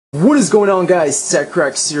What is going on, guys?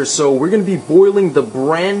 TechCracks here. So we're going to be boiling the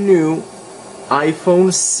brand new iPhone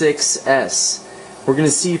 6s. We're going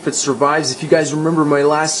to see if it survives. If you guys remember my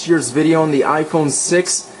last year's video on the iPhone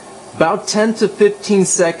 6, about 10 to 15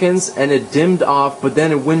 seconds and it dimmed off, but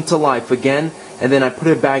then it went to life again, and then I put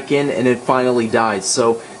it back in and it finally died.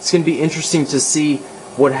 So it's going to be interesting to see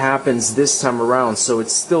what happens this time around. So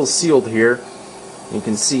it's still sealed here. You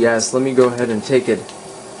can see, let me go ahead and take it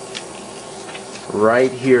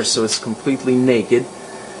right here so it's completely naked.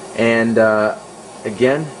 And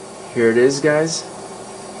again, here it is, guys.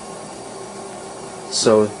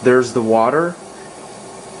 So there's the water.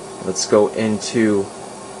 Let's go into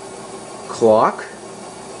clock,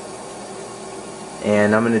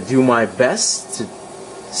 and I'm gonna do my best to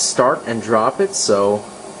start and drop it. So,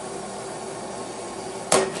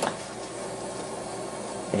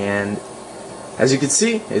 and as you can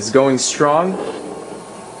see, it's going strong.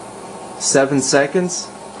 7 seconds.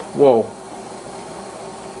 Whoa.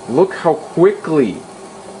 Look how quickly.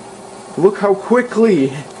 Look how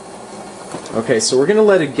quickly. Okay, so we're gonna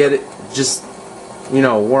let it just,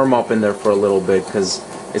 warm up in there for a little bit, because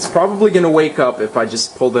it's probably gonna wake up if I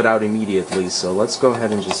just pulled it out immediately. So let's go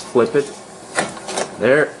ahead and just flip it.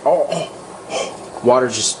 There. Oh. Water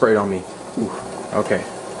just sprayed on me. Ooh. Okay.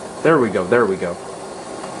 There we go. There we go.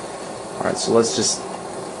 Alright, so let's just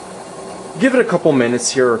give it a couple minutes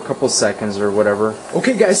here, or a couple seconds, or whatever.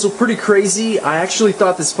 Okay, guys, so pretty crazy. I actually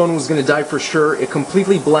thought this phone was going to die for sure. It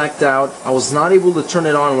completely blacked out. I was not able to turn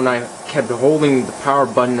it on when I kept holding the power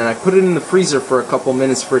button, and I put it in the freezer for a couple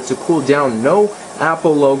minutes for it to cool down. No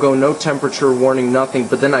Apple logo, no temperature warning, nothing.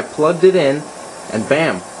 But then I plugged it in, and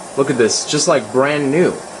bam, look at this, just like brand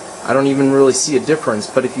new. I don't even really see a difference.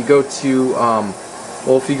 But if you go to,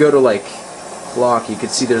 if you go to like clock, you can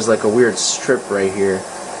see there's like a weird strip right here.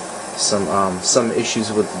 Some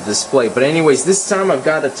issues with the display. But anyways, this time I've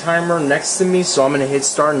got a timer next to me, so I'm gonna hit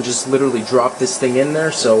start and just literally drop this thing in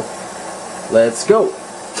there. So let's go.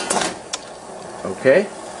 Okay,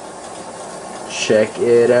 check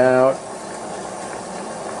it out.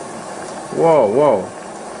 Whoa.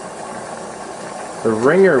 The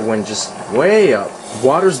ringer went just way up.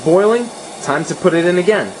 Water's boiling, time to put it in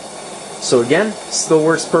again. So again, still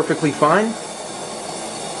works perfectly fine.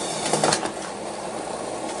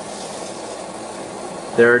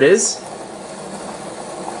 There it is.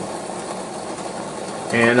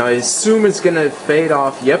 And I assume it's gonna fade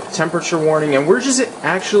off. Yep, temperature warning. And we're just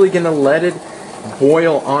actually gonna let it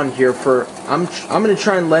boil on here for, I'm gonna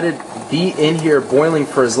try and let it be in here boiling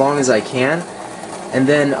for as long as I can. And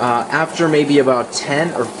then after maybe about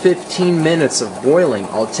 10 or 15 minutes of boiling,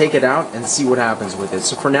 I'll take it out and see what happens with it.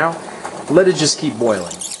 So for now, let it just keep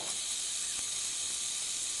boiling.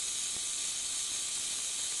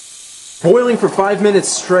 Boiling for 5 minutes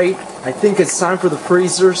straight. I think it's time for the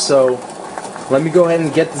freezer, so let me go ahead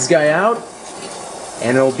and get this guy out,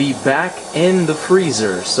 and it'll be back in the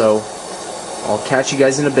freezer. So I'll catch you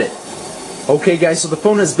guys in a bit. Okay, guys, so the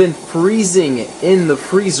phone has been freezing in the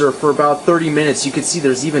freezer for about 30 minutes. You can see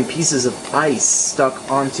there's even pieces of ice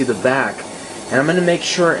stuck onto the back. And I'm gonna make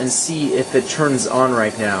sure and see if it turns on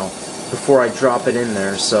right now before I drop it in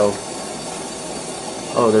there. So,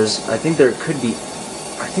 I think there could be,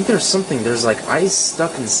 there's like ice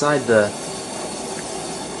stuck inside the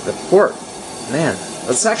port. Man,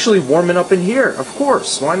 let's actually warm it up in here. Of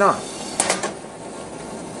course, why not?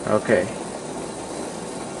 Okay.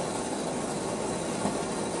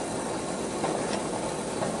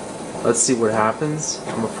 Let's see what happens.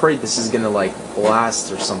 I'm afraid this is gonna like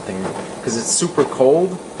blast or something, because it's super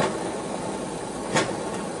cold.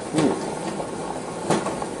 Ooh.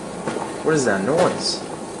 What is that noise?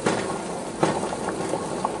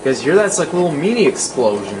 You guys hear that? It's like little mini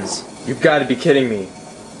explosions. You've got to be kidding me.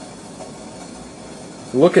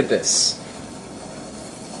 Look at this.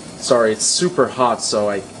 Sorry, it's super hot, so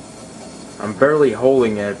I'm barely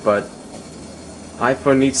holding it, but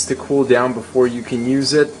iPhone needs to cool down before you can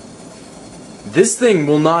use it. This thing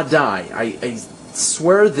will not die. I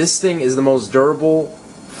swear this thing is the most durable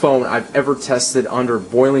phone I've ever tested under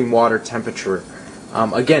boiling water temperature.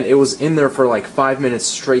 Again, it was in there for like 5 minutes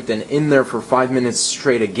straight, then in there for 5 minutes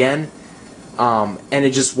straight again, and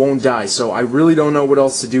it just won't die. So I really don't know what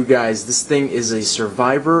else to do, guys. This thing is a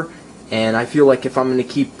survivor, and I feel like if I'm going to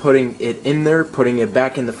keep putting it in there, putting it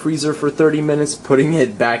back in the freezer for 30 minutes, putting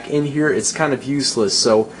it back in here, it's kind of useless.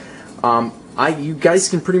 So you guys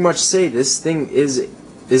can pretty much say this thing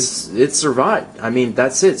it survived. I mean,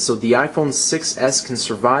 that's it. So the iPhone 6s can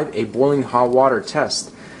survive a boiling hot water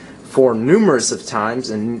test for numerous of times,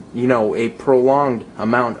 and a prolonged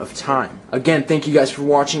amount of time. Again, thank you guys for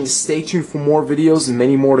watching. Stay tuned for more videos and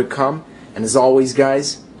many more to come. And as always,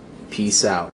 guys, Peace out.